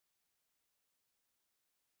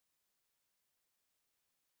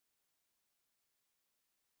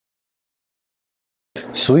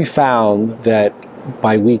So we found that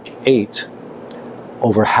by week 8,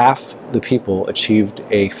 over half the people achieved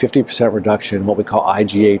a 50% reduction in what we call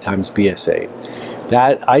IGA times BSA.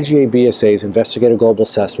 That IGA BSA is Investigator Global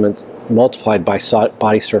Assessment multiplied by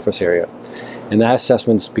body surface area. And that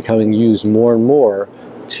assessment is becoming used more and more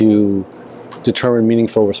to determine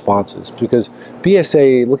meaningful responses, because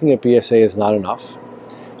BSA, looking at BSA is not enough.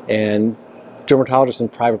 And dermatologists in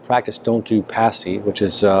private practice don't do PASI, which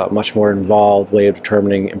is a much more involved way of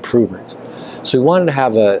determining improvement. So we wanted to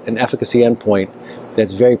have an efficacy endpoint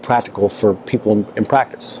that's very practical for people in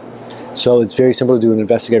practice. So it's very simple to do an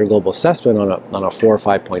investigator global assessment on a 4 or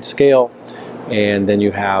 5 point scale, and then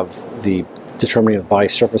you have the determining of body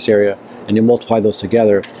surface area, and you multiply those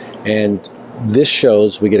together, and this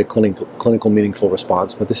shows we get a clinical meaningful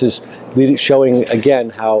response. But this is showing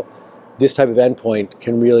again how this type of endpoint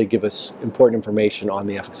can really give us important information on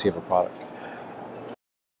the efficacy of a product.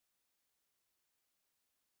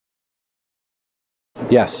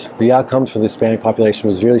 Yes, the outcomes for the Hispanic population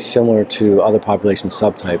was very similar to other population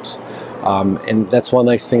subtypes. And that's one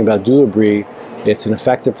nice thing about Duobri. It's an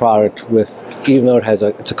effective product with, even though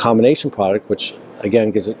it's a combination product, which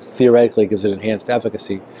again theoretically gives it enhanced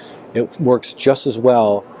efficacy, it works just as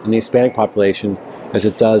well in the Hispanic population as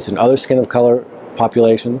it does in other skin of color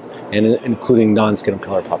population, and including non-skin of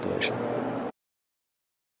color population.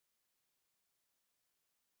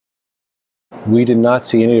 We did not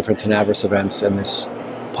see any difference in adverse events in this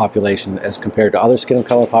population as compared to other skin of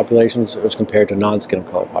color populations or as compared to non-skin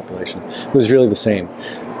of color population. It was really the same.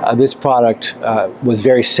 This product was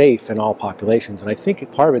very safe in all populations, and I think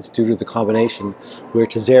part of it's due to the combination where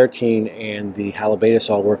Tazarotene and the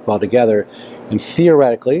Halobetasol work well together, and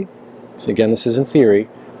theoretically, again this is in theory,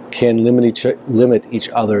 can limit each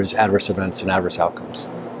other's adverse events and adverse outcomes.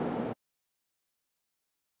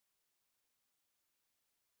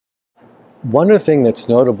 One other thing that's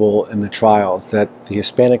notable in the trial is that the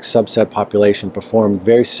Hispanic subset population performed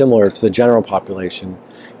very similar to the general population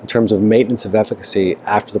in terms of maintenance of efficacy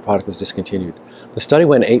after the product was discontinued. The study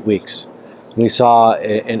went 8 weeks, and we saw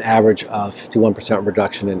an average of 51%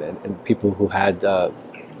 reduction in people who had the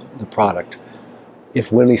product.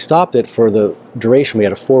 When we stopped it for the duration, we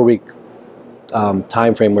had a 4-week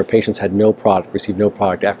time frame where patients had no product, received no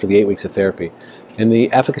product after the 8 weeks of therapy, and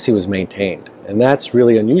the efficacy was maintained. And that's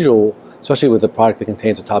really unusual, especially with a product that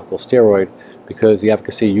contains a topical steroid, because the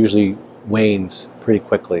efficacy usually wanes pretty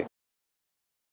quickly.